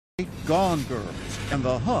Gone Girls and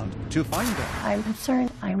the hunt to find them. I'm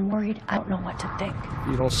concerned. I'm worried. I don't know what to think.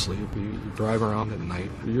 You don't sleep. You drive around at night.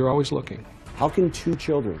 You're always looking. How can two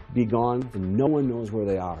children be gone and no one knows where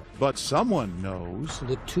they are? But someone knows.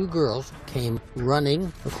 The two girls came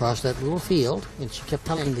running across that little field, and she kept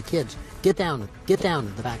telling the kids, get down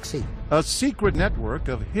in the back seat. A secret network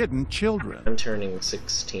of hidden children. I'm turning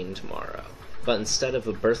 16 tomorrow, but instead of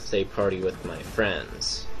a birthday party with my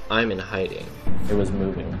friends, I'm in hiding. It was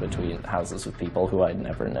moving between houses with people who I'd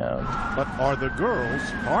never known. But are the girls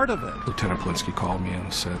part of it? Lieutenant Plinsky called me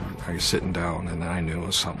and said, are you sitting down? And I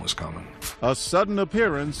knew something was coming. A sudden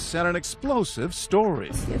appearance and an explosive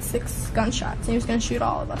story. He had 6 gunshots, and he was going to shoot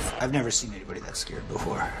all of us. I've never seen anybody that scared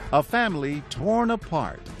before. A family torn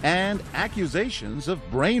apart and accusations of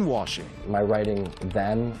brainwashing. My writing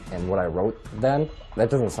then and what I wrote then, that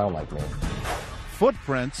doesn't sound like me.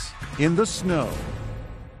 Footprints in the snow.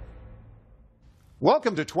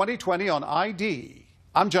 Welcome to 2020 on ID.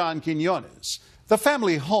 I'm John Quinones. The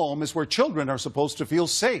family home is where children are supposed to feel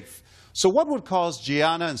safe. So what would cause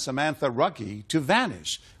Gianna and Samantha Ruckey to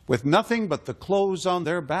vanish with nothing but the clothes on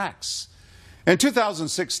their backs? In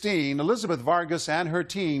 2016, Elizabeth Vargas and her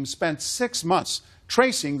team spent 6 months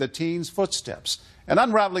tracing the teens' footsteps and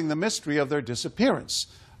unraveling the mystery of their disappearance.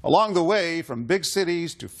 Along the way, from big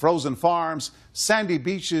cities to frozen farms, sandy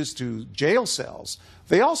beaches to jail cells,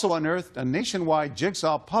 they also unearthed a nationwide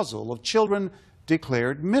jigsaw puzzle of children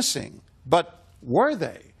declared missing. But were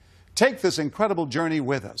they? Take this incredible journey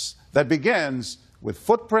with us that begins with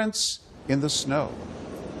footprints in the snow.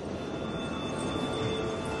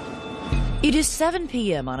 It is 7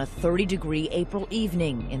 p.m. on a 30-degree April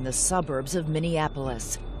evening in the suburbs of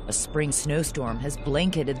Minneapolis. A spring snowstorm has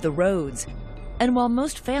blanketed the roads. And while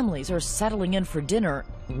most families are settling in for dinner,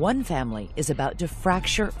 one family is about to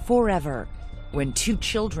fracture forever when 2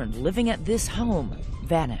 children living at this home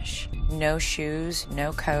vanish. No shoes,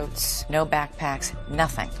 no coats, no backpacks,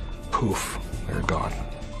 nothing. Poof, they're gone.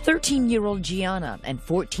 13-year-old Gianna and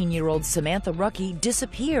 14-year-old Samantha Ruckey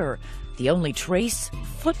disappear. The only trace?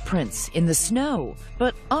 Footprints in the snow.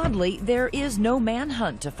 But oddly, there is no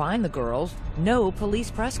manhunt to find the girls, no police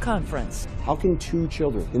press conference. How can two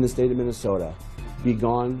children in the state of Minnesota be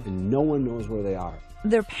gone and no one knows where they are?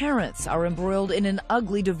 Their parents are embroiled in an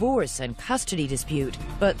ugly divorce and custody dispute,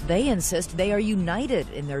 but they insist they are united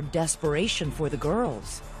in their desperation for the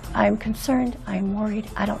girls. I'm concerned. I'm worried.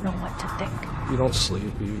 I don't know what to think. You don't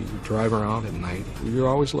sleep. You drive around at night. You're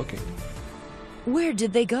always looking. Where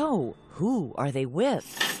did they go? Who are they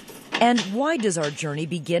with? And why does our journey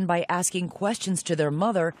begin by asking questions to their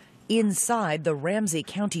mother inside the Ramsey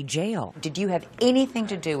County Jail? Did you have anything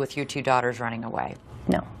to do with your 2 daughters running away?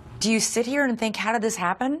 No. Do you sit here and think, how did this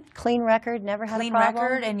happen? Clean record, never had a Clean problem.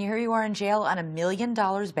 record, and here you are in jail on $1 million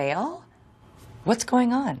bail? What's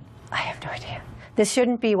going on? I have no idea. This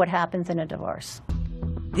shouldn't be what happens in a divorce.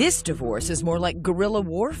 This divorce is more like guerrilla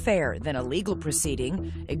warfare than a legal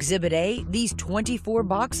proceeding. Exhibit A, these 24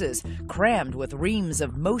 boxes crammed with reams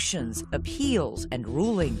of motions, appeals, and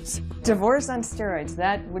rulings. Divorce on steroids,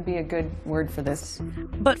 that would be a good word for this.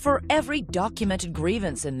 But for every documented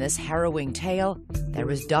grievance in this harrowing tale, there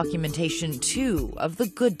is documentation too of the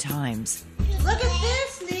good times. Look at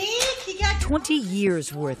this, Nick! You got 20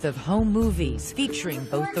 years worth of home movies featuring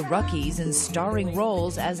both the Ruckeys in starring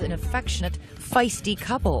roles as an affectionate, feisty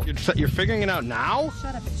couple. You're figuring it out now?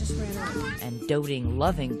 Shut up, it just ran out. And doting,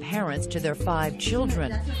 loving parents to their 5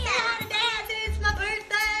 children. Dad, it's my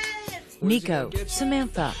birthday! Nico,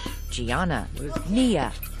 Samantha, Gianna,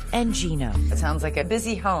 Nia, and Gino. It sounds like a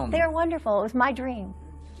busy home. They're wonderful. It was my dream.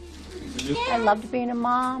 I loved being a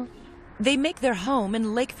mom. They make their home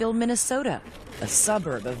in Lakeville, Minnesota, a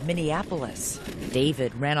suburb of Minneapolis.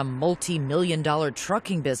 David ran a multi-million-dollar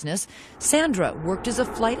trucking business. Sandra worked as a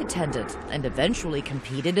flight attendant and eventually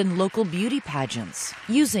competed in local beauty pageants,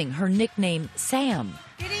 using her nickname Sam.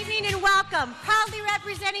 Good evening and welcome. Proudly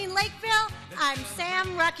representing Lakeville, I'm Sam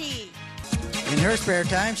Ruckey. In her spare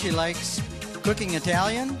time, she likes cooking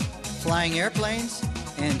Italian, flying airplanes,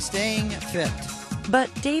 and staying fit.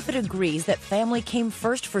 But David agrees that family came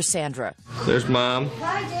first for Sandra. There's Mom.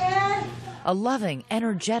 Hi, Dad. A loving,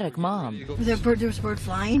 energetic mom. There was a bird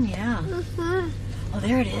flying, yeah. Oh,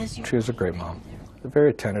 there it is. She was a great mom.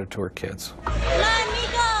 Very attentive to her kids. Come on,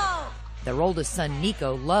 Nico. Their oldest son,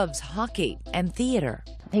 Nico, loves hockey and theater.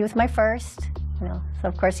 He was my first, so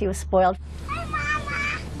of course he was spoiled. Hi,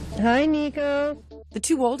 Mama. Hi, Nico. The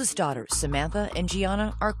 2 oldest daughters, Samantha and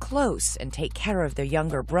Gianna, are close and take care of their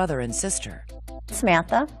younger brother and sister.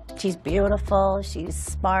 Samantha, she's beautiful, she's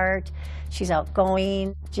smart, she's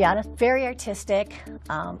outgoing. Gianna's very artistic,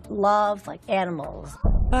 loves like animals.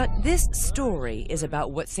 But this story is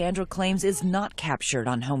about what Sandra claims is not captured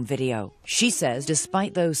on home video. She says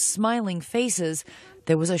despite those smiling faces,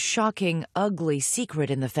 there was a shocking, ugly secret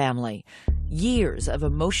in the family. Years of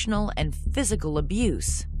emotional and physical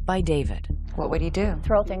abuse by David. What would he do?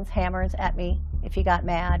 Throw things, hammers at me if he got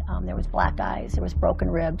mad. There was black eyes, there was broken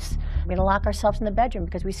ribs. We're gonna lock ourselves in the bedroom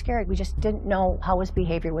because we scared. We just didn't know how his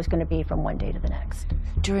behavior was gonna be from one day to the next.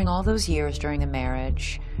 During all those years during the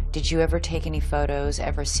marriage, did you ever take any photos,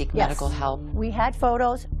 ever seek medical help? We had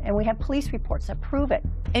photos and we had police reports that prove it.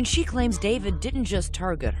 And she claims David didn't just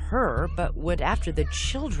target her, but went after the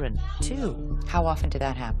children, too. How often did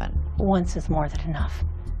that happen? Once is more than enough.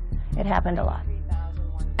 It happened a lot.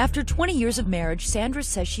 After 20 years of marriage, Sandra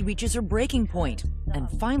says she reaches her breaking point and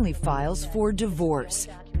finally files for divorce.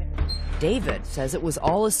 David says it was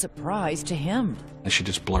all a surprise to him. And she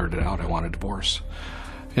just blurted out, I want a divorce.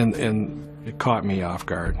 And it caught me off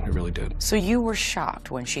guard. It really did. So you were shocked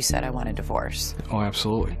when she said, I want a divorce? Oh,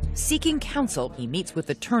 absolutely. Seeking counsel, he meets with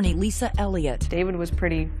attorney Lisa Elliott. David was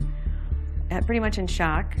pretty much in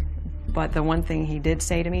shock, but the one thing he did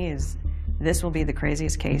say to me is, this will be the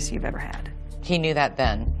craziest case you've ever had. He knew that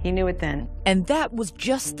then? He knew it then. And that was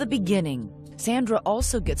just the beginning. Sandra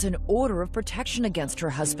also gets an order of protection against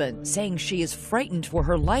her husband, saying she is frightened for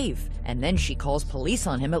her life. And then she calls police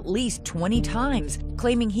on him at least 20 times,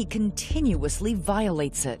 claiming he continuously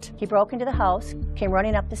violates it. He broke into the house, came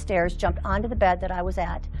running up the stairs, jumped onto the bed that I was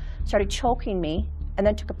at, started choking me, and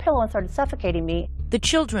then took a pillow and started suffocating me. The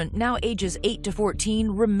children, now ages 8 to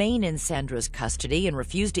 14, remain in Sandra's custody and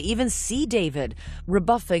refuse to even see David,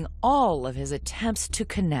 rebuffing all of his attempts to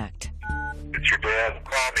connect. It's your dad.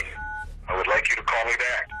 Call me. I would like you to call me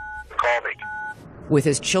back. Call me. With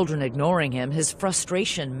his children ignoring him, his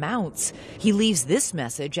frustration mounts. He leaves this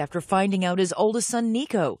message after finding out his oldest son,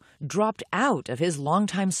 Nico, dropped out of his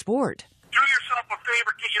longtime sport. Do yourself a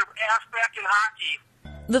favor, get your ass back in hockey.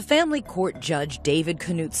 The family court judge, David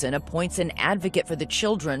Knutson, appoints an advocate for the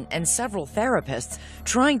children and several therapists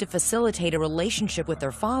trying to facilitate a relationship with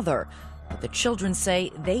their father. But the children say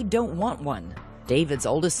they don't want one. David's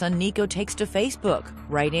oldest son, Nico, takes to Facebook,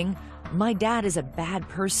 writing, "My dad is a bad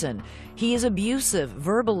person. He is abusive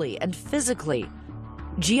verbally and physically."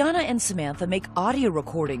 Gianna and Samantha make audio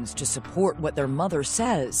recordings to support what their mother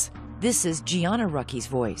says. This is Gianna Rucky's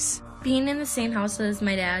voice. Being in the same house as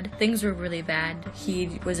my dad, things were really bad.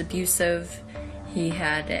 He was abusive. He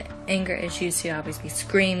had anger issues. He'd always be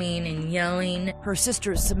screaming and yelling. Her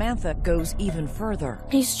sister Samantha goes even further.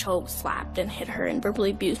 He's choked, slapped, and hit her and verbally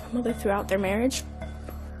abused my mother throughout their marriage.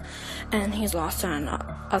 And he's lost on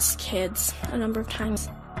us kids a number of times.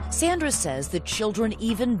 Sandra says the children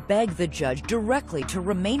even beg the judge directly to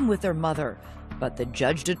remain with their mother. But the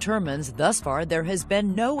judge determines thus far there has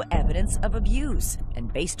been no evidence of abuse.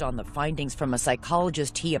 And based on the findings from a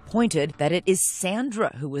psychologist he appointed, that it is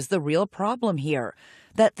Sandra who is the real problem here.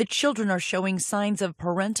 That the children are showing signs of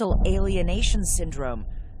parental alienation syndrome,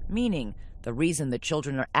 meaning the reason the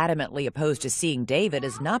children are adamantly opposed to seeing David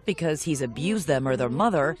is not because he's abused them or their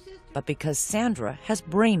mother, but because Sandra has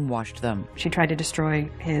brainwashed them. She tried to destroy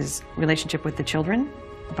his relationship with the children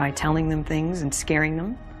by telling them things and scaring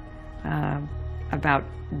them about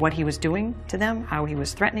what he was doing to them, how he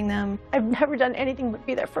was threatening them. I've never done anything but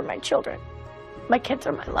be there for my children. My kids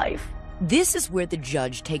are my life. This is where the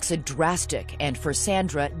judge takes a drastic and, for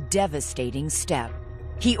Sandra, devastating step.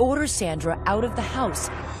 He orders Sandra out of the house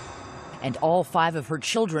and all 5 of her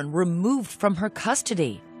children removed from her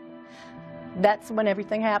custody. That's when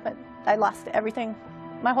everything happened. I lost everything.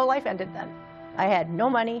 My whole life ended then. I had no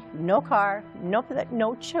money, no car,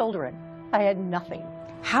 no children. I had nothing.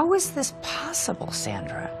 How is this possible,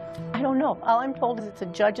 Sandra? I don't know. All I'm told is it's a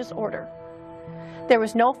judge's order. There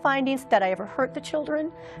was no findings that I ever hurt the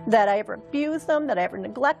children, that I ever abused them, that I ever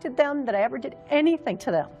neglected them, that I ever did anything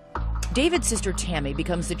to them. David's sister Tammy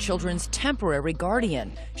becomes the children's temporary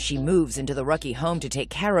guardian. She moves into the Rucky home to take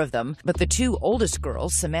care of them, but the 2 oldest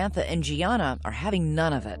girls, Samantha and Gianna, are having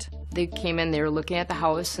none of it. They came in, they were looking at the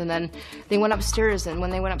house, and then they went upstairs, and when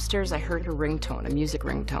they went upstairs, I heard a ringtone, a music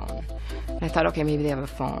ringtone. And I thought, okay, maybe they have a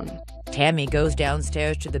phone. Tammy goes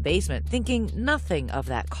downstairs to the basement, thinking nothing of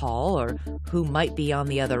that call or who might be on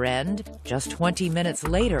the other end. Just 20 minutes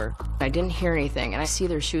later, I didn't hear anything, and I see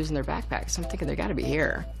their shoes in their backpacks. I'm thinking they gotta be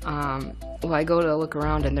here. Well, I go to look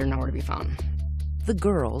around, and they're nowhere to be found. The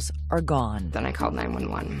girls are gone. Then I called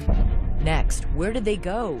 911. Next, where did they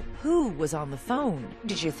go? Who was on the phone?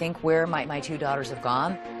 Did you think, where might my 2 daughters have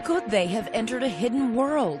gone? Could they have entered a hidden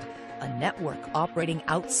world? A network operating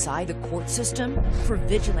outside the court system for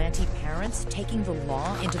vigilante parents taking the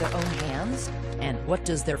law into their own hands? And what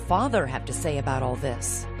does their father have to say about all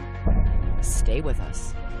this? Stay with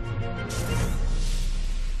us.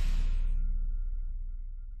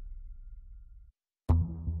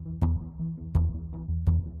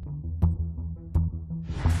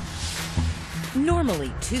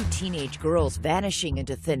 Normally, two teenage girls vanishing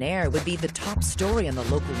into thin air would be the top story on the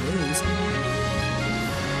local news.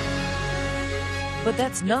 But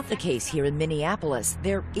that's not the case here in Minneapolis.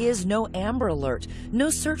 There is no Amber Alert,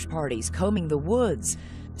 no search parties combing the woods.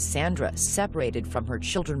 Sandra, separated from her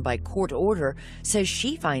children by court order, says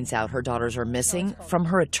she finds out her daughters are missing from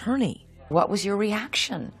her attorney. What was your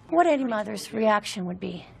reaction? What any mother's reaction would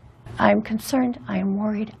be. I'm concerned, I am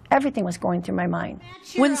worried, everything was going through my mind.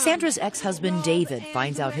 When Sandra's ex-husband David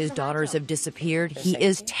finds out his daughters have disappeared, he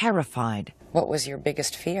is terrified. What was your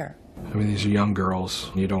biggest fear? I mean, these are young girls.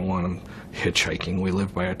 You don't want them hitchhiking. We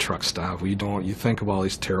live by a truck stop. You think of all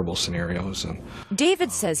these terrible scenarios. And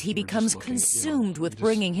David says he becomes consumed with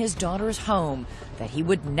bringing his daughters home, that he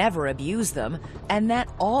would never abuse them, and that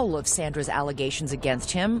all of Sandra's allegations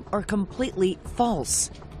against him are completely false.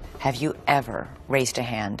 Have you ever raised a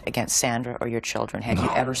hand against Sandra or your children? Have you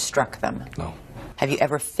ever struck them? No. Have you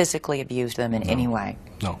ever physically abused them in any way?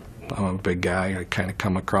 No. I'm a big guy. I kind of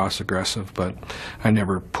come across aggressive, but I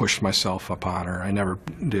never pushed myself upon her. I never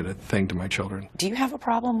did a thing to my children. Do you have a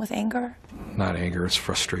problem with anger? Not anger, it's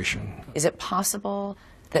frustration. Is it possible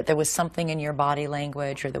that there was something in your body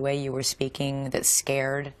language or the way you were speaking that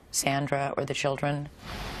scared Sandra or the children?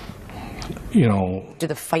 You know... Do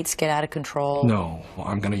the fights get out of control? No.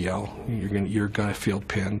 I'm going to yell. You're going to feel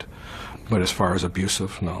pinned. But as far as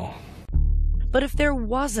abusive, no. But if there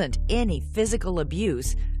wasn't any physical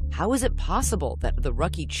abuse, how is it possible that the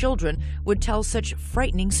Rucky children would tell such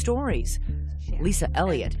frightening stories? Lisa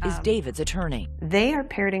Elliott is David's attorney. They are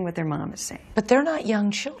parroting what their mom is saying. But they're not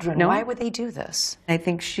young children. No. Why would they do this? I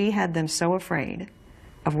think she had them so afraid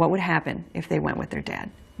of what would happen if they went with their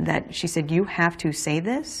dad that she said, you have to say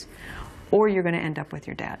this or you're going to end up with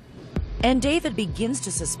your dad. And David begins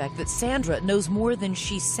to suspect that Sandra knows more than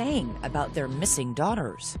she's saying about their missing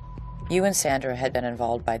daughters. You and Sandra had been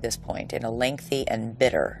involved by this point in a lengthy and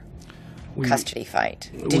bitter custody fight.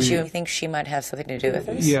 Did you think she might have something to do with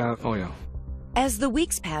this? Yeah, oh yeah. As the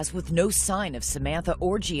weeks pass with no sign of Samantha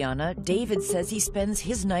or Gianna, David says he spends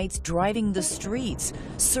his nights driving the streets,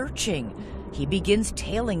 searching. He begins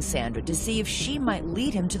tailing Sandra to see if she might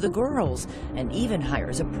lead him to the girls, and even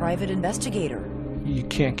hires a private investigator. You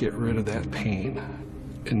can't get rid of that pain.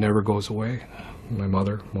 It never goes away. My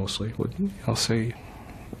mother, mostly, would, I'll say,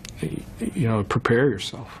 you know, prepare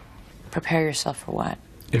yourself. Prepare yourself for what?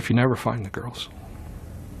 If you never find the girls.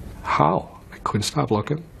 How? I couldn't stop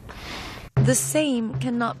looking. The same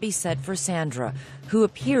cannot be said for Sandra, who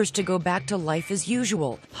appears to go back to life as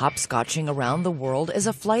usual, hopscotching around the world as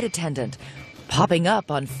a flight attendant, popping up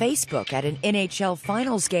on Facebook at an NHL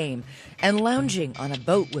Finals game, and lounging on a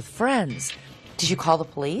boat with friends. Did you call the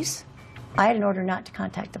police? I had an order not to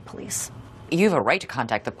contact the police. You have a right to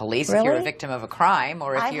contact the police if you're a victim of a crime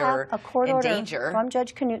or if you're I have a court in order danger. from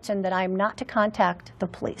Judge Knutson that I am not to contact the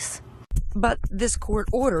police. But this court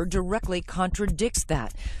order directly contradicts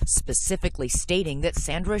that, specifically stating that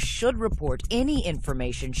Sandra should report any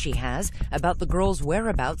information she has about the girls'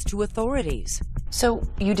 whereabouts to authorities. So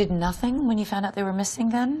you did nothing when you found out they were missing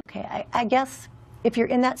then? Okay, I guess if you're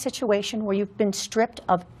in that situation where you've been stripped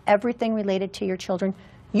of everything related to your children,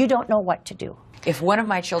 you don't know what to do. If one of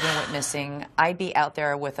my children went missing, I'd be out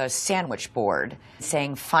there with a sandwich board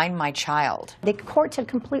saying, find my child. The courts had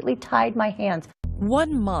completely tied my hands.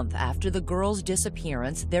 1 month after the girls'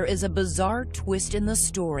 disappearance, there is a bizarre twist in the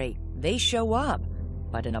story. They show up,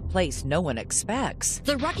 but in a place no one expects.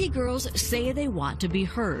 The Rucky girls say they want to be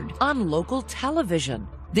heard. On local television.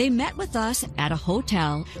 They met with us at a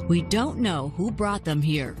hotel. We don't know who brought them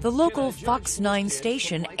here. The local Fox 9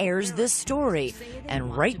 station airs this story,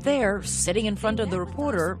 and right there, sitting in front of the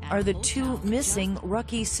reporter, are the two missing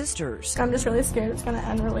Rucky sisters. I'm just really scared it's going to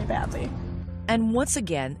end really badly. And once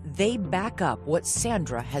again, they back up what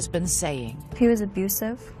Sandra has been saying. He was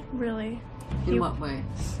abusive. Really. In what way?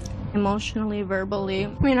 Emotionally, verbally.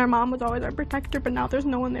 I mean, our mom was always our protector, but now there's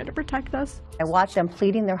no one there to protect us. I watched them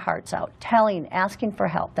pleading their hearts out, asking for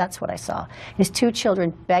help. That's what I saw. His two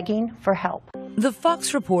children begging for help. The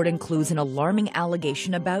Fox report includes an alarming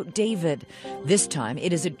allegation about David. This time,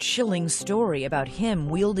 it is a chilling story about him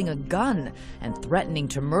wielding a gun and threatening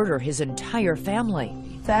to murder his entire family.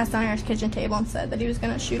 Sat down at our kitchen table and said that he was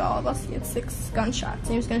going to shoot all of us. He had 6 gunshots,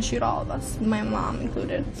 and he was going to shoot all of us, my mom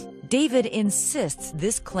included. David insists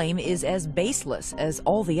this claim is as baseless as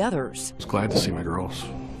all the others. I was glad to see my girls,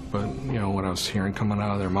 but, you know, what I was hearing coming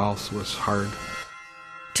out of their mouths was hard.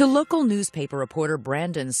 To local newspaper reporter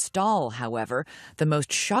Brandon Stahl, however, the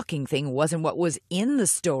most shocking thing wasn't what was in the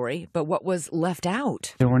story, but what was left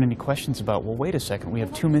out. There weren't any questions about, well, wait a second, we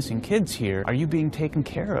have 2 missing kids here. Are you being taken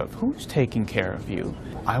care of? Who's taking care of you?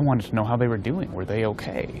 I wanted to know how they were doing. Were they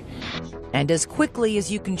okay? And as quickly as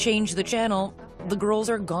you can change the channel, the girls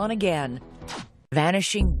are gone again,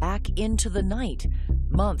 vanishing back into the night.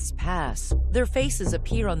 Months pass. Their faces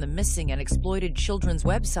appear on the missing and exploited children's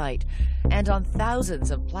website and on thousands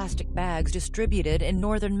of plastic bags distributed in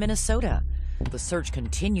northern Minnesota. The search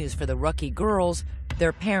continues for the Rucky girls.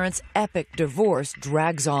 Their parents' epic divorce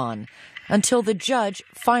drags on until the judge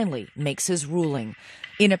finally makes his ruling.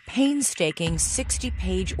 In a painstaking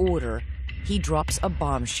 60-page order, he drops a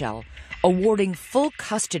bombshell, awarding full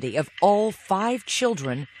custody of all 5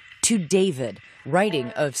 children to David, writing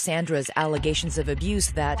of Sandra's allegations of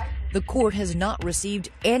abuse that the court has not received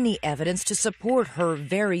any evidence to support her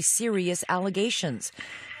very serious allegations.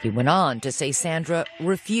 He went on to say Sandra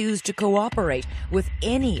refused to cooperate with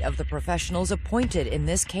any of the professionals appointed in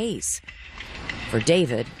this case. For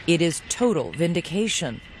David, it is total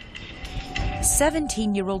vindication.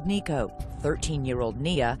 17-year-old Nico, 13-year-old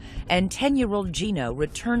Nia, and 10-year-old Gino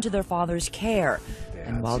return to their father's care.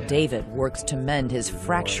 And while David works to mend his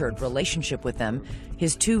fractured relationship with them,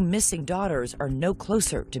 his 2 missing daughters are no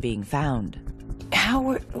closer to being found. How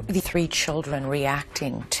were the 3 children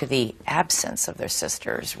reacting to the absence of their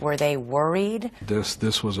sisters? Were they worried?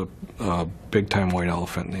 This was a big-time white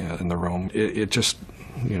elephant in the room. It just,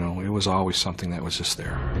 you know, it was always something that was just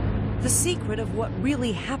there. The secret of what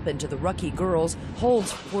really happened to the Rucky girls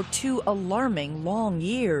holds for 2 alarming long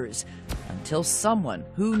years, until someone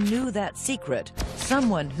who knew that secret,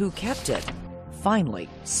 someone who kept it, finally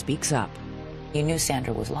speaks up. You knew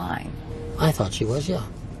Sandra was lying. I thought she was, yeah.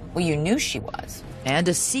 Well, you knew she was. And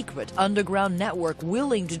a secret underground network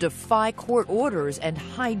willing to defy court orders and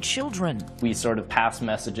hide children. We sort of pass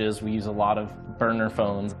messages. We use a lot of burner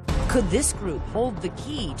phones. Could this group hold the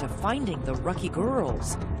key to finding the Rucky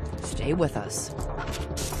girls? Stay with us.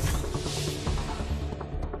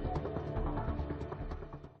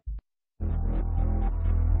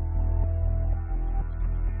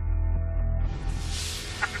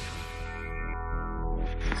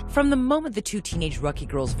 From the moment the 2 teenage Rucky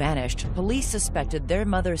girls vanished, police suspected their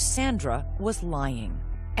mother, Sandra, was lying.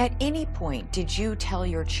 At any point, did you tell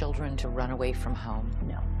your children to run away from home?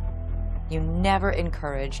 No. You never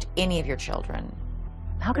encouraged any of your children?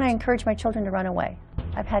 How can I encourage my children to run away?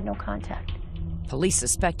 I've had no contact. Police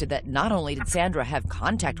suspected that not only did Sandra have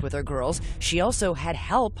contact with her girls, she also had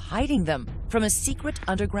help hiding them from a secret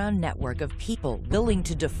underground network of people willing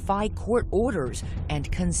to defy court orders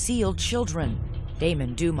and conceal children.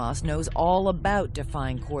 Damon Dumas knows all about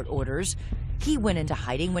defying court orders. He went into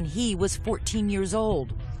hiding when he was 14 years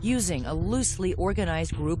old, using a loosely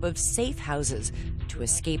organized group of safe houses to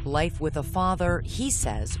escape life with a father he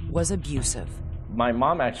says was abusive. My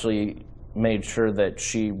mom actually made sure that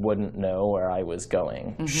she wouldn't know where I was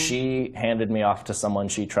going. Mm-hmm. She handed me off to someone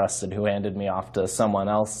she trusted, who handed me off to someone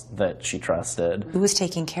else that she trusted. Who was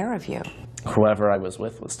taking care of you? Whoever I was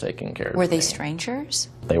with was taking care of me. Were they strangers?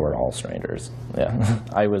 They were all strangers, yeah.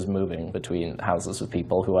 I was moving between houses with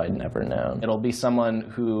people who I'd never known. It'll be someone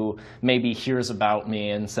who maybe hears about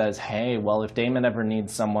me and says, hey, well, if Damon ever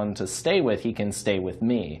needs someone to stay with, he can stay with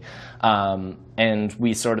me. And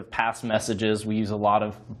we sort of pass messages. We use a lot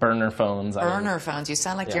of burner phones. Burner phones? You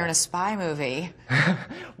sound like you're in a spy movie.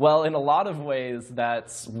 Well, in a lot of ways,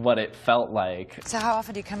 that's what it felt like. So how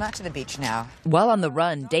often do you come out to the beach now? While on the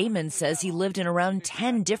run, Damon says he lived in around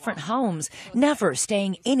 10 different homes, never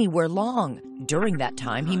staying anywhere long. During that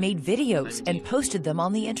time, he made videos and posted them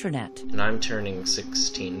on the internet. And I'm turning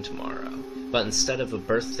 16 tomorrow. But instead of a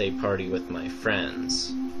birthday party with my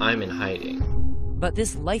friends, I'm in hiding. But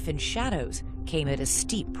this life in shadows came at a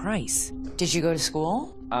steep price. Did you go to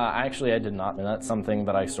school? Actually, I did not, and that's something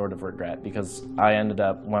that I sort of regret, because I ended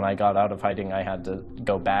up, when I got out of hiding, I had to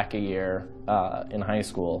go back a year in high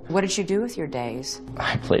school. What did you do with your days?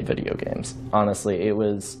 I played video games. Honestly,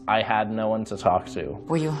 I had no one to talk to.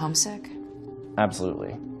 Were you homesick?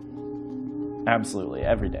 Absolutely. Absolutely,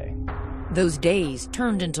 every day. Those days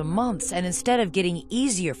turned into months, and instead of getting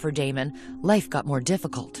easier for Damon, life got more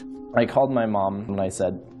difficult. I called my mom and I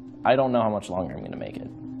said, I don't know how much longer I'm going to make it.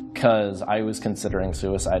 Because I was considering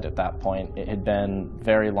suicide at that point. It had been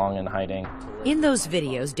very long in hiding. In those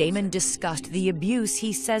videos, Damon discussed the abuse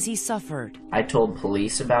he says he suffered. I told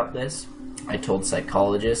police about this. I told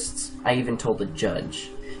psychologists. I even told a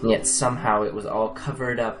judge. And yet somehow it was all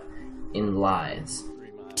covered up in lies.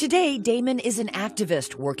 Today, Damon is an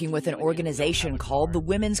activist working with an organization called the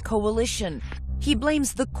Women's Coalition. He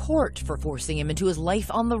blames the court for forcing him into his life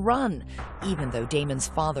on the run, even though Damon's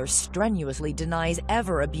father strenuously denies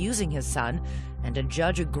ever abusing his son, and a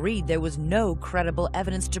judge agreed there was no credible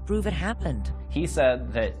evidence to prove it happened. He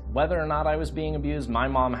said that whether or not I was being abused, my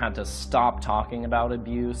mom had to stop talking about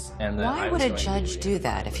abuse, and that Why would a judge do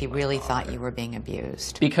that if he really thought you were being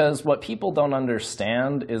abused? Because what people don't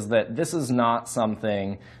understand is that this is not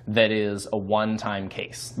something that is a one-time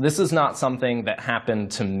case. This is not something that happened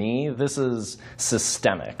to me. This is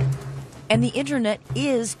systemic. And the internet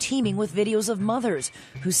is teeming with videos of mothers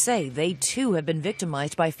who say they too have been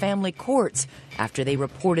victimized by family courts after they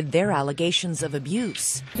reported their allegations of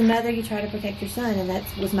abuse. As a mother, you try to protect your son, and that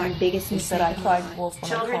was my biggest mistake. I cried wolf when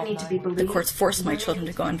Children need to be believed. The courts forced my children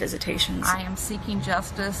to go on visitations. I am seeking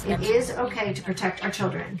justice. It is okay to protect our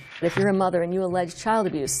children. If you're a mother and you allege child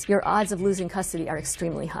abuse, your odds of losing custody are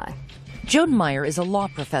extremely high. Joan Meyer is a law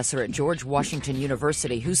professor at George Washington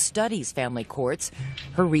University who studies family courts.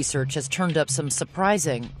 Her research has turned up some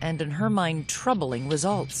surprising and, in her mind, troubling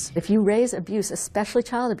results. If you raise abuse, especially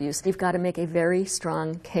child abuse, you've got to make a very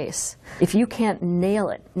strong case. If you can't nail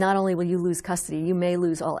it, not only will you lose custody, you may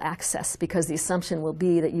lose all access because the assumption will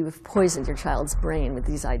be that you have poisoned your child's brain with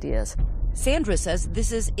these ideas. Sandra says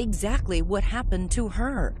this is exactly what happened to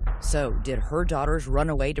her. So, did her daughters run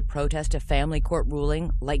away to protest a family court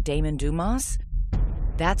ruling like Damon Dumas?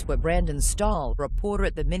 That's what Brandon Stahl, reporter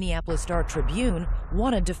at the Minneapolis Star-Tribune,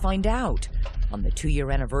 wanted to find out. On the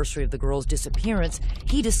 2-year anniversary of the girls' disappearance,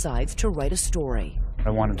 he decides to write a story.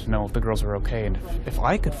 I wanted to know if the girls were okay and if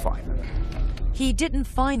I could find them. He didn't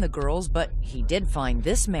find the girls, but he did find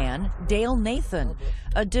this man, Dale Nathan,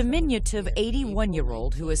 a diminutive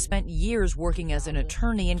 81-year-old who has spent years working as an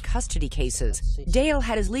attorney in custody cases. Dale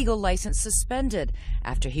had his legal license suspended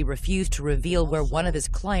after he refused to reveal where one of his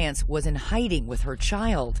clients was in hiding with her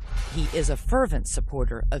child. He is a fervent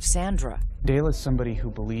supporter of Sandra. Dale is somebody who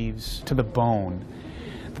believes to the bone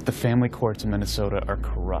that the family courts in Minnesota are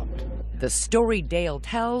corrupt. The story Dale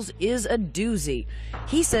tells is a doozy.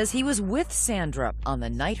 He says he was with Sandra on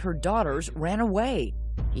the night her daughters ran away.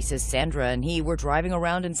 He says Sandra and he were driving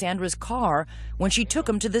around in Sandra's car when she took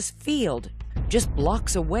him to this field, just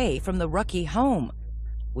blocks away from the Rucky home.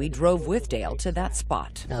 We drove with Dale to that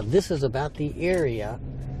spot. Now this is about the area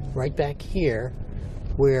right back here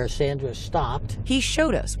where Sandra stopped. He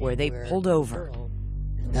showed us where they pulled over.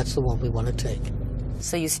 That's the one we want to take.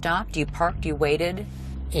 So you stopped, you parked, you waited?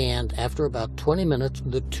 And after about 20 minutes,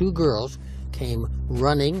 the 2 girls came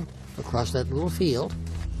running across that little field.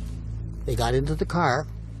 They got into the car,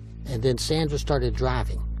 and then Sandra started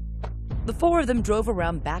driving. The 4 of them drove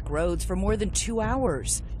around back roads for more than 2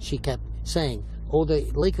 hours. She kept saying, oh, the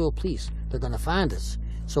Lakeville police, they're going to find us.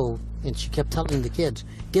 So, and she kept telling the kids,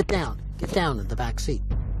 get down in the back seat.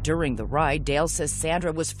 During the ride, Dale says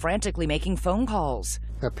Sandra was frantically making phone calls.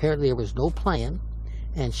 Apparently there was no plan,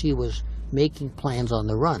 and she was making plans on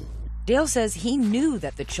the run. Dale says he knew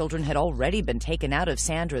that the children had already been taken out of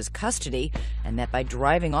Sandra's custody and that by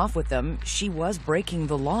driving off with them, she was breaking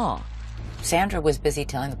the law. Sandra was busy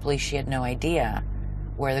telling the police she had no idea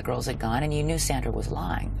where the girls had gone, and you knew Sandra was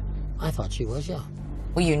lying. I thought she was, yeah.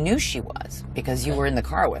 Well, you knew she was because you were in the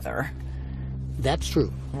car with her. That's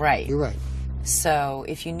true. Right. You're right. So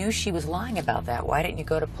if you knew she was lying about that, why didn't you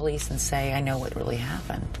go to police and say, I know what really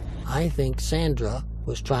happened? I think Sandra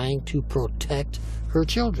was trying to protect her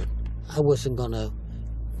children. I wasn't going to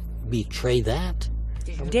betray that.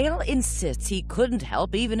 Dale insists he couldn't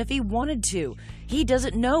help even if he wanted to. He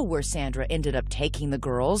doesn't know where Sandra ended up taking the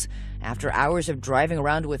girls. After hours of driving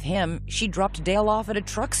around with him, she dropped Dale off at a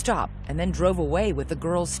truck stop and then drove away with the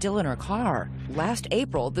girls still in her car. Last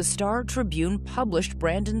April, the Star-Tribune published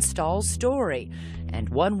Brandon Stahl's story, and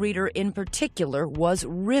one reader in particular was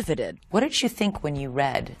riveted. What did you think when you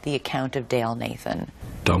read the account of Dale Nathan?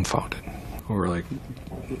 Dumbfounded. Or like,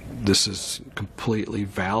 this is completely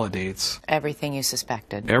validates everything you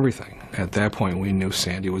suspected. Everything. At that point, we knew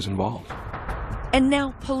Sandy was involved. And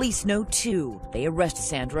now police know too. They arrest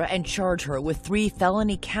Sandra and charge her with 3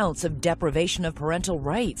 felony counts of deprivation of parental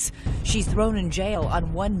rights. She's thrown in jail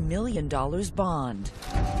on $1 million bond.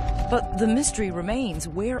 But the mystery remains,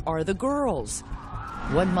 where are the girls?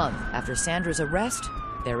 1 month after Sandra's arrest,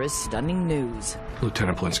 there is stunning news.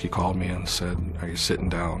 Lieutenant Polinsky called me and said, are you sitting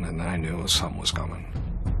down? And I knew something was coming.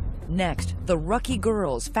 Next, the Rucky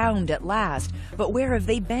girls found at last. But where have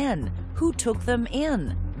they been? Who took them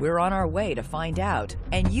in? We're on our way to find out.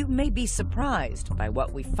 And you may be surprised by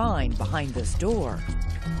what we find behind this door.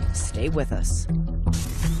 Stay with us.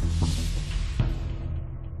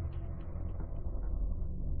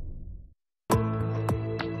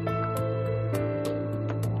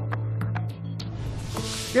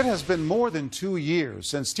 It has been more than 2 years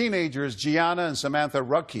since teenagers Gianna and Samantha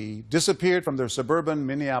Ruckey disappeared from their suburban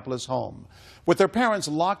Minneapolis home. With their parents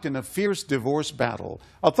locked in a fierce divorce battle,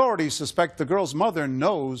 authorities suspect the girls' mother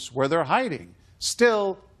knows where they're hiding.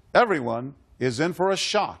 Still, everyone is in for a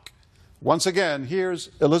shock. Once again, here's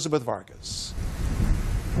Elizabeth Vargas.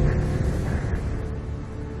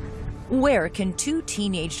 Where can two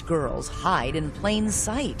teenage girls hide in plain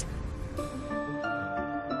sight?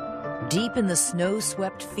 Deep in the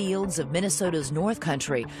snow-swept fields of Minnesota's North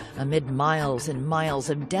Country, amid miles and miles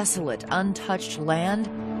of desolate, untouched land,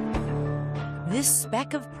 this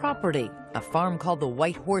speck of property, a farm called the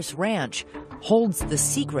White Horse Ranch, holds the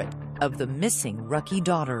secret of the missing Ruckey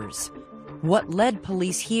daughters. What led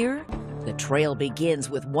police here? The trail begins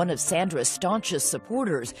with one of Sandra's staunchest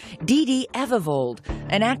supporters, Dee Dee Evevold,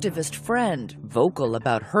 an activist friend, vocal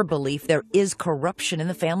about her belief there is corruption in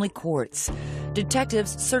the family courts.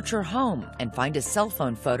 Detectives search her home and find a cell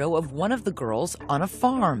phone photo of one of the girls on a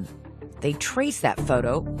farm. They trace that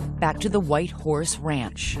photo back to the White Horse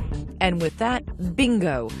Ranch. And with that,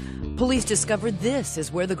 bingo! Police discovered this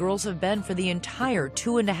is where the girls have been for the entire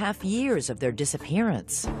 2.5 years of their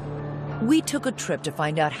disappearance. We took a trip to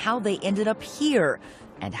find out how they ended up here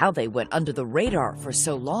and how they went under the radar for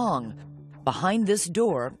so long. Behind this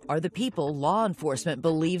door are the people law enforcement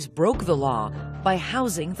believes broke the law by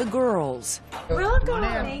housing the girls.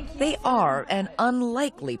 Welcome. They are an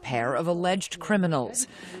unlikely pair of alleged criminals.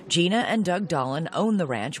 Gina and Doug Dolan own the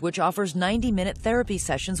ranch, which offers 90-minute therapy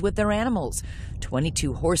sessions with their animals,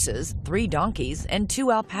 22 horses, 3 donkeys, and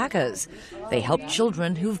 2 alpacas. They help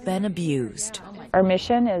children who've been abused. Our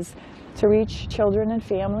mission is to reach children and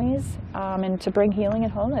families and to bring healing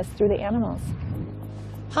and wholeness through the animals.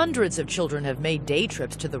 Hundreds of children have made day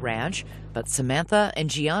trips to the ranch, but Samantha and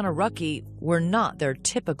Gianna Ruckey were not their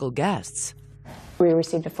typical guests. We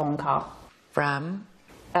received a phone call from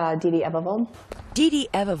Dee Dee Evevold. Dee Dee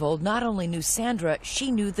Evevold not only knew Sandra, she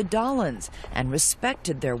knew the Dolans and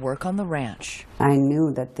respected their work on the ranch. I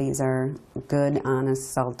knew that these are good,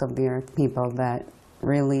 honest, salt-of-the-earth people that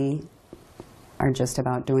really are just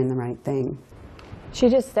about doing the right thing. She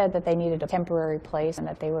just said that they needed a temporary place and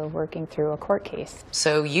that they were working through a court case.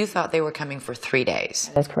 So you thought they were coming for 3 days?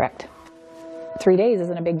 That's correct. 3 days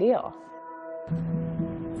isn't a big deal.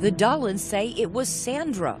 The Dolans say it was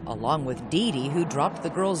Sandra, along with Dee Dee, who dropped the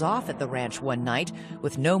girls off at the ranch one night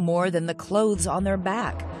with no more than the clothes on their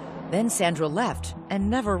back. Then Sandra left and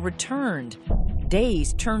never returned.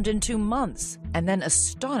 Days turned into months, and then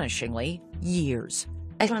astonishingly, years.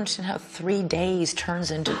 I don't understand how 3 days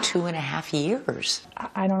turns into 2.5 years.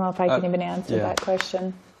 I don't know if I can even answer that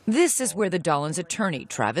question. This is where the Dolans' attorney,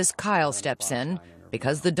 Travis Kyle, steps in,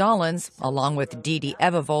 because the Dolans, along with Dee Dee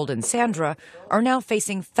Evevold and Sandra, are now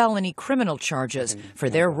facing felony criminal charges for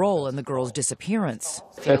their role in the girls' disappearance.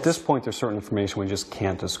 At this point, there's certain information we just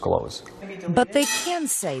can't disclose. But they can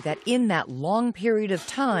say that in that long period of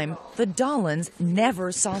time, the Dolans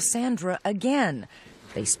never saw Sandra again.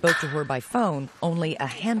 They spoke to her by phone only a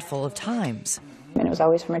handful of times. And it was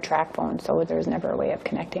always from a track phone, so there was never a way of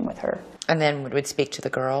connecting with her. And then would speak to the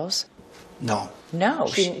girls? No. No.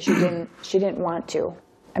 She didn't want to.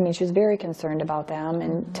 I mean, she was very concerned about them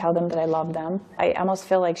and tell them that I love them. I almost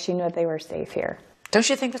feel like she knew that they were safe here. Don't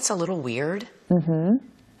you think that's a little weird? Mm-hmm.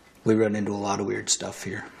 We run into a lot of weird stuff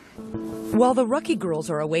here. While the Ruckey girls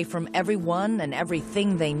are away from everyone and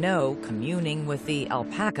everything they know, communing with the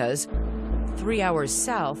alpacas, 3 hours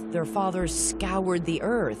south, their fathers scoured the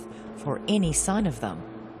earth for any sign of them.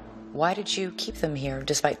 Why did you keep them here,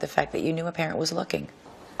 despite the fact that you knew a parent was looking?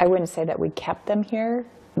 I wouldn't say that we kept them here.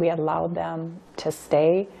 We allowed them to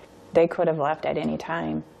stay. They could have left at any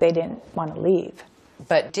time. They didn't want to leave.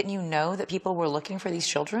 But didn't you know that people were looking for these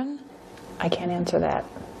children? I can't answer that.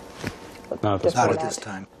 Not at this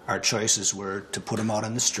time. Our choices were to put them out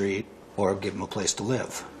on the street or give them a place to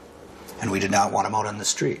live. And we did not want them out on the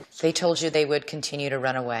street. They told you they would continue to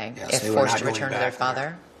run away if forced to return to their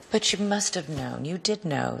father? But you must have known, you did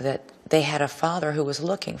know, that they had a father who was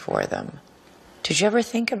looking for them. Did you ever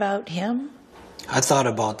think about him? I thought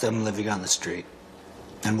about them living on the street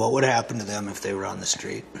and what would happen to them if they were on the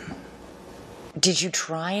street. Did you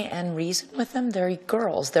try and reason with them? They're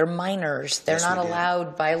girls, they're minors, they're not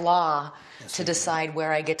allowed by law to decide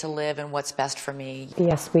where I get to live and what's best for me.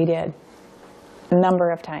 Yes, we did. A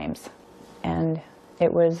number of times. And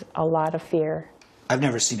it was a lot of fear. I've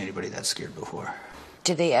never seen anybody that scared before.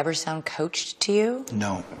 Did they ever sound coached to you?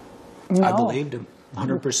 No. No. I believed him,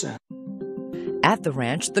 100%. At the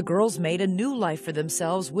ranch, the girls made a new life for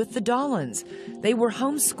themselves with the Dolans. They were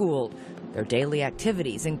homeschooled. Their daily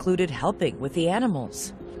activities included helping with the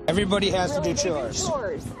animals. Everybody has to do chores.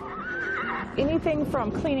 Anything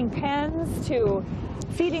from cleaning pens to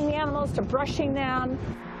feeding the animals to brushing them.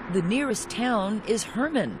 The nearest town is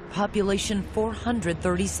Herman, population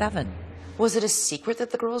 437. Was it a secret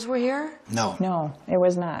that the girls were here? No. No, it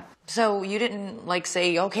was not. So you didn't like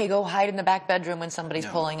say, okay, go hide in the back bedroom when somebody's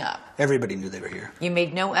pulling up? Everybody knew they were here. You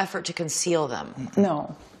made no effort to conceal them?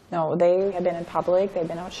 No. No, they had been in public, they'd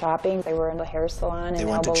been out shopping, they were in the hair salon They in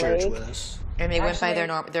went Elbow to church Lake. with us. And they went by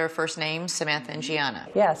their first names, Samantha and Gianna?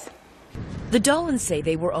 Yes. The Dollans say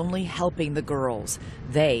they were only helping the girls.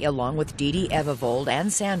 They, along with Dee Dee Evevold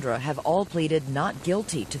and Sandra, have all pleaded not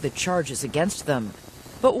guilty to the charges against them.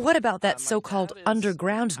 But what about that so-called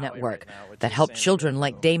underground network that helped children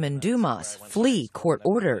like Damon Dumas flee court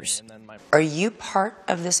orders? Are you part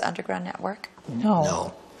of this underground network? No.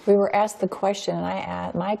 No. We were asked the question,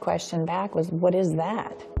 and my question back was, what is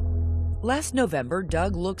that? Last November,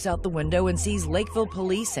 Doug looks out the window and sees Lakeville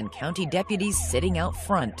police and county deputies sitting out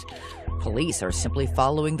front. Police are simply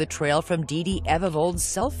following the trail from Dee Dee Evevold's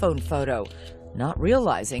cell phone photo, not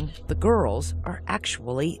realizing the girls are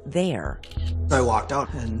actually there. I walked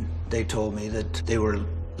out and they told me that they were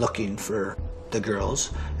looking for the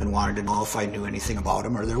girls and wanted to know if I knew anything about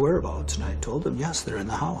them or their whereabouts. And I told them, yes, they're in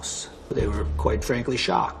the house. They were quite frankly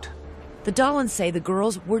shocked. The Dollans say the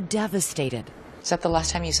girls were devastated. Is that the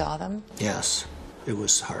last time you saw them? Yes, it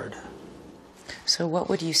was hard. So what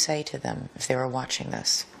would you say to them if they were watching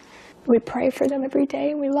this? We pray for them every day,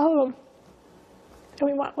 and we love them. And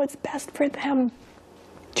we want what's best for them,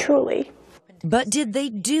 truly. But did they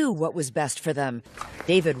do what was best for them?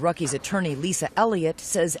 David Rucky's attorney, Lisa Elliott,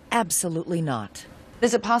 says absolutely not.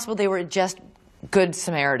 Is it possible they were just good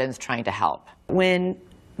Samaritans trying to help? When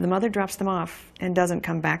the mother drops them off and doesn't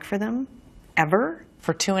come back for them, ever?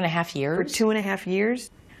 For 2.5 years? For 2.5 years,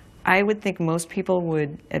 I would think most people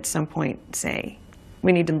would at some point say,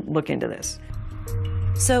 we need to look into this.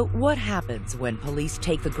 So what happens when police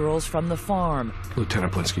take the girls from the farm?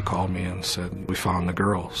 Lieutenant Blinsky called me and said, we found the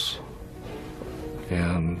girls.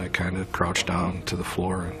 And I kind of crouched down to the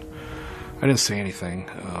floor, and I didn't say anything.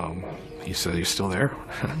 He said, you still there?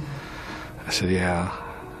 I said, yeah.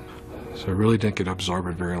 So I really didn't get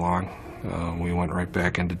absorbed very long. We went right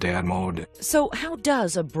back into dad mode. So how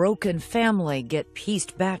does a broken family get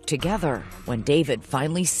pieced back together? When David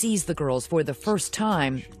finally sees the girls for the first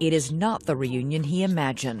time, it is not the reunion he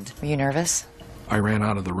imagined. Were you nervous? I ran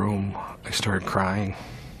out of the room. I started crying.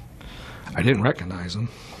 I didn't recognize them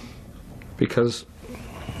because,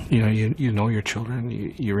 you know your children.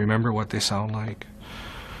 You remember what they sound like.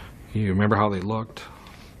 You remember how they looked.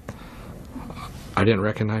 I didn't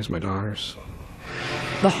recognize my daughters.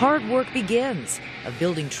 The hard work begins of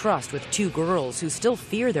building trust with two girls who still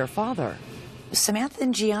fear their father. Samantha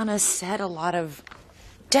and Gianna said a lot of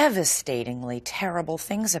devastatingly terrible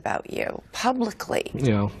things about you, publicly.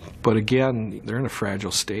 But again, they're in a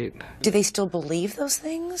fragile state. Do they still believe those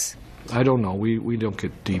things? I don't know. We don't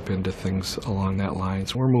get deep into things along that line,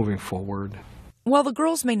 so we're moving forward. While the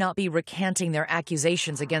girls may not be recanting their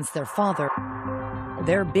accusations against their father,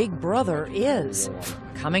 their big brother is.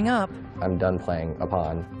 Coming up, I'm done playing a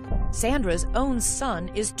pawn. Sandra's own son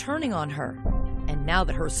is turning on her. And now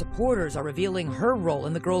that her supporters are revealing her role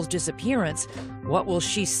in the girl's disappearance, what will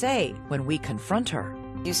she say when we confront her?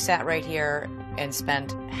 You sat right here and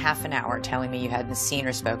spent half an hour telling me you hadn't seen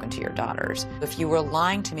or spoken to your daughters. If you were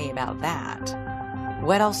lying to me about that,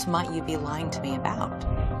 what else might you be lying to me about?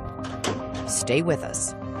 Stay with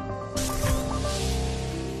us.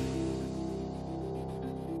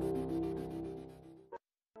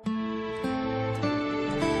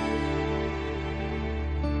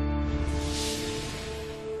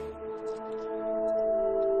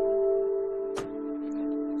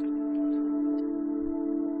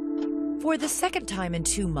 For the second time in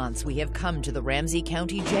 2 months, we have come to the Ramsey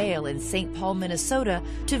County Jail in St. Paul, Minnesota,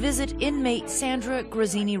 to visit inmate Sandra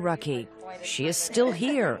Grazzini-Rucki. She is still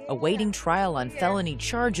here, awaiting trial on felony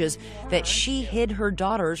charges that she hid her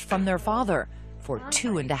daughters from their father for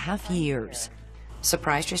 2.5 years.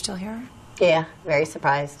 Surprised you're still here? Yeah, very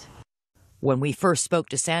surprised. When we first spoke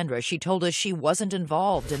to Sandra, she told us she wasn't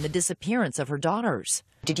involved in the disappearance of her daughters.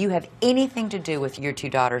 Did you have anything to do with your two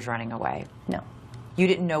daughters running away? No. You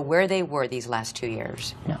didn't know where they were these last 2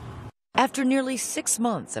 years? No. After nearly 6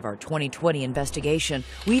 months of our 2020 investigation,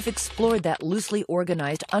 we've explored that loosely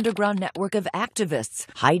organized underground network of activists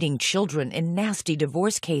hiding children in nasty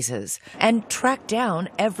divorce cases and tracked down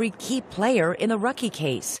every key player in the Rucki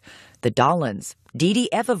case. The Dollans, Dee Dee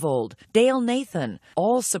Evevold, Dale Nathan,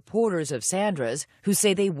 all supporters of Sandra's who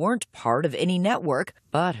say they weren't part of any network,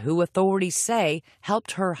 but who authorities say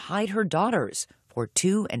helped her hide her daughters for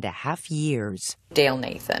 2.5 years. Dale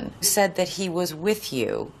Nathan said that he was with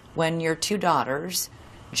you when your two daughters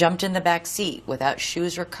jumped in the back seat without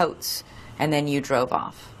shoes or coats, and then you drove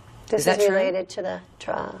off. This is that is true? related to the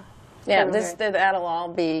trial. Yeah, that'll all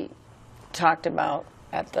be talked about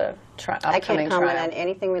at the upcoming trial. I can't comment on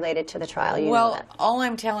anything related to the trial. You know Well, that. all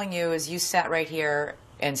I'm telling you is you sat right here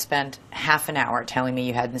and spent half an hour telling me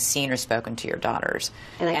you hadn't seen or spoken to your daughters.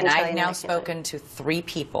 And I can tell I've you now that I can't. spoken to 3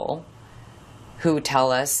 people who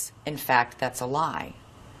tell us, in fact, that's a lie.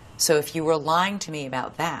 So if you were lying to me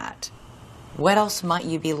about that, what else might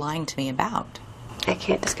you be lying to me about? I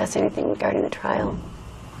can't discuss anything regarding the trial.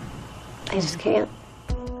 I just can't.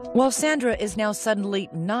 While Sandra is now suddenly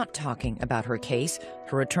not talking about her case,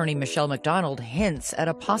 her attorney Michelle McDonald hints at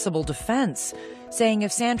a possible defense, saying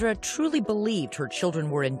if Sandra truly believed her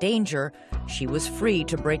children were in danger, she was free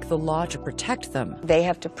to break the law to protect them. They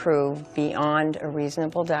have to prove beyond a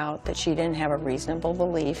reasonable doubt that she didn't have a reasonable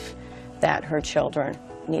belief that her children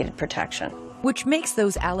needed protection. Which makes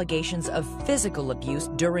those allegations of physical abuse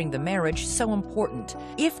during the marriage so important.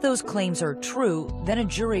 If those claims are true, then a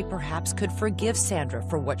jury perhaps could forgive Sandra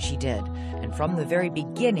for what she did. And from the very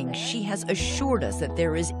beginning, she has assured us that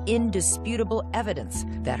there is indisputable evidence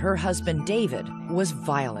that her husband, David, was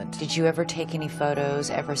violent. Did you ever take any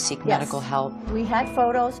photos, ever seek medical help? We had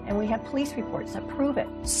photos and we have police reports that prove it.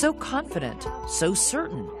 So confident, so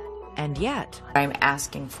certain. And yet, I'm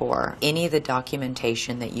asking for any of the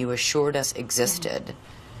documentation that you assured us existed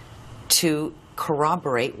to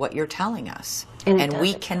corroborate what you're telling us. And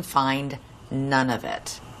we can find none of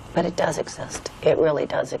it. But it does exist. It really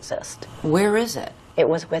does exist. Where is it? It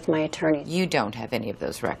was with my attorney. You don't have any of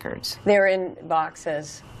those records. They're in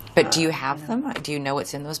boxes. But do you have them? Do you know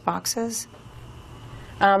what's in those boxes?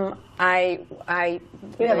 You have all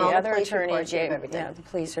the other police attorney reports, you have gave everything. the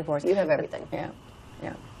police reports. You have everything. Yeah.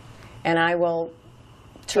 And I will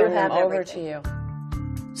turn them over to you.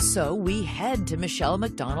 So we head to Michelle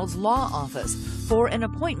McDonald's law office for an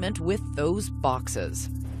appointment with those boxes.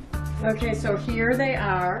 Okay, so here they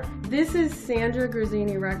are. This is Sandra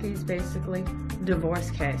Grazzini-Rucky's basically divorce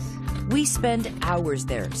case. We spend hours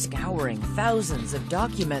there scouring thousands of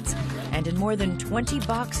documents, and in more than 20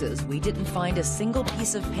 boxes, we didn't find a single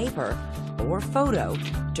piece of paper or photo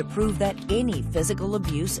to prove that any physical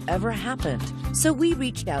abuse ever happened. So we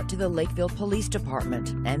reached out to the Lakeville Police Department,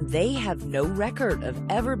 and they have no record of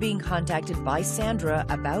ever being contacted by Sandra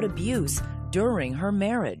about abuse during her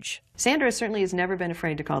marriage. Sandra certainly has never been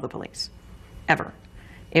afraid to call the police, ever.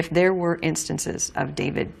 If there were instances of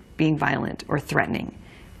David being violent or threatening,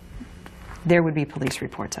 there would be police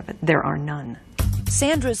reports of it. There are none.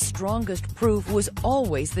 Sandra's strongest proof was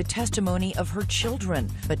always the testimony of her children.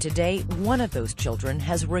 But today, one of those children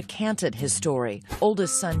has recanted his story.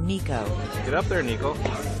 Oldest son, Nico. Get up there, Nico.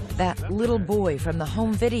 That little boy from the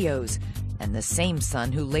home videos. And the same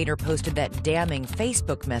son who later posted that damning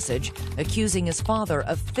Facebook message accusing his father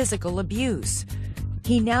of physical abuse.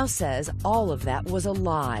 He now says all of that was a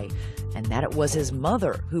lie, and that it was his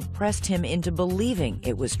mother who pressed him into believing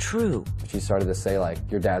it was true. She started to say, like,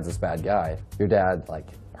 your dad's this bad guy. Your dad, like,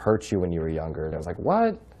 hurt you when you were younger. And I was like,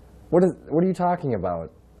 what? What are you talking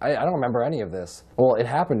about? I don't remember any of this. Well, it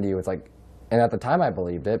happened to you. It's like, and at the time I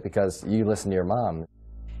believed it because you listened to your mom.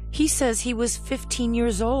 He says he was 15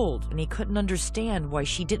 years old and he couldn't understand why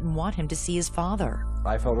she didn't want him to see his father.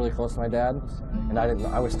 I felt really close to my dad, and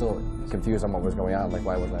I was still confused on what was going on. Like,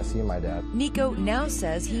 why wasn't I seeing my dad? Nico now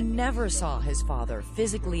says he never saw his father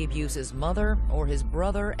physically abuse his mother or his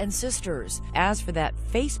brother and sisters. As for that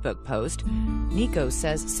Facebook post, Nico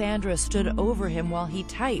says Sandra stood over him while he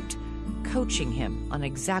typed, coaching him on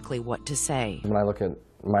exactly what to say. When I look at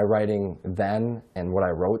my writing then and what I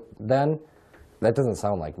wrote then, that doesn't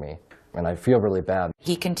sound like me, and I feel really bad.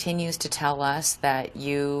 He continues to tell us that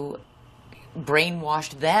you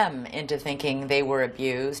brainwashed them into thinking they were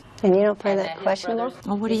abused. And you don't find that questionable?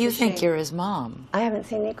 Well, what do you think? You're his mom. I haven't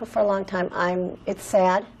seen Nico for a long time. It's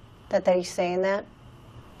sad that he's saying that.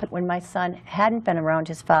 But when my son hadn't been around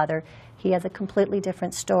his father, he has a completely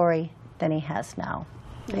different story than he has now.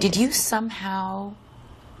 Did you somehow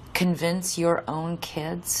convince your own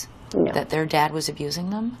kids that their dad was abusing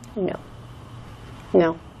them? No.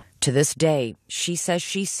 No. To this day, she says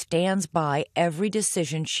she stands by every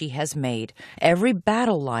decision she has made, every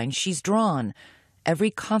battle line she's drawn,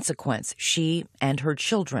 every consequence she and her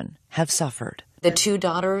children have suffered. The two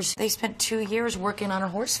daughters, they spent 2 years working on a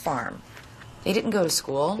horse farm. They didn't go to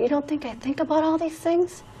school. You don't think I think about all these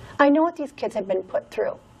things? I know what these kids have been put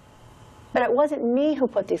through. But it wasn't me who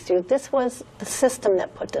put these through. This was the system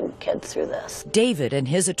that put them kids through this. David and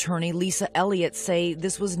his attorney, Lisa Elliott, say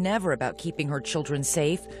this was never about keeping her children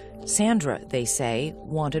safe. Sandra, they say,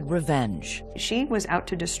 wanted revenge. She was out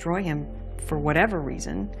to destroy him for whatever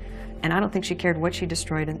reason, and I don't think she cared what she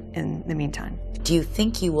destroyed in the meantime. Do you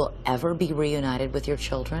think you will ever be reunited with your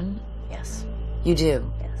children? Yes. You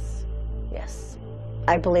do? Yes. Yes.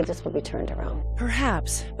 I believe this will be turned around.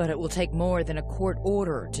 Perhaps, but it will take more than a court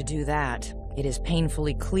order to do that. It is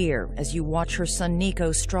painfully clear as you watch her son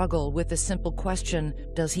Nico struggle with the simple question,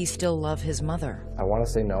 does he still love his mother? I want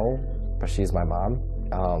to say no, but she's my mom.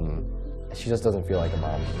 She just doesn't feel like a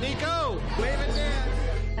mom. Nico, wave it down.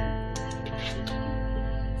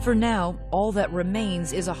 For now, all that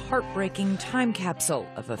remains is a heartbreaking time capsule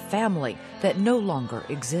of a family that no longer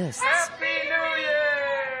exists. Happy New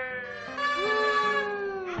Year!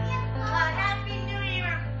 Happy New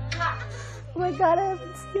Year! Oh my God, I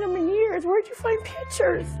haven't seen them in years. Where'd you find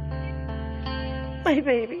pictures? My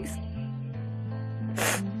babies.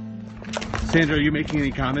 Sandra, are you making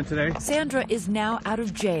any comment today? Sandra is now out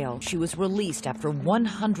of jail. She was released after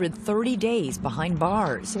 130 days behind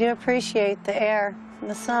bars. I do appreciate the air and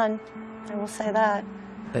the sun. I will say that.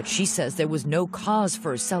 But she says there was no cause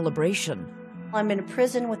for a celebration. I'm in a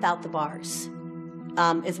prison without the bars,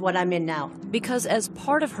 is what I'm in now. Because as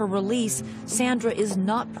part of her release, Sandra is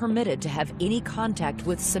not permitted to have any contact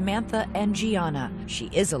with Samantha and Gianna. She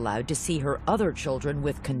is allowed to see her other children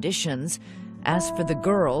with conditions. As for the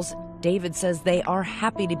girls, David says they are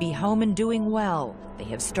happy to be home and doing well. They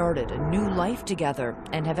have started a new life together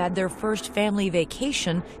and have had their first family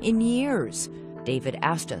vacation in years. David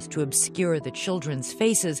asked us to obscure the children's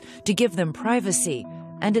faces to give them privacy,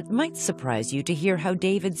 and it might surprise you to hear how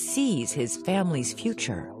David sees his family's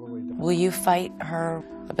future. Will you fight her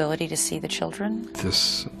ability to see the children?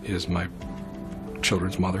 This is my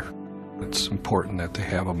children's mother. It's important that they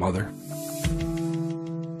have a mother.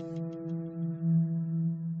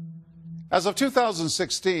 As of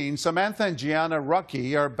 2016, Samantha and Gianna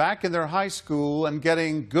Ruckey are back in their high school and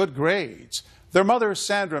getting good grades. Their mother,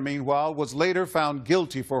 Sandra, meanwhile, was later found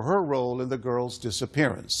guilty for her role in the girls'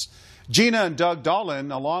 disappearance. Gina and Doug Dolan,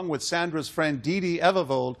 along with Sandra's friend Dee Dee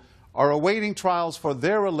Evervold, are awaiting trials for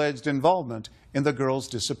their alleged involvement in the girls'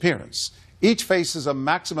 disappearance. Each faces a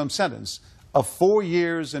maximum sentence of 4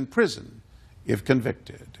 years in prison if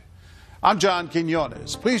convicted. I'm John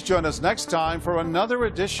Quinones. Please join us next time for another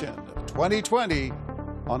edition of 2020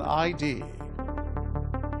 on ID.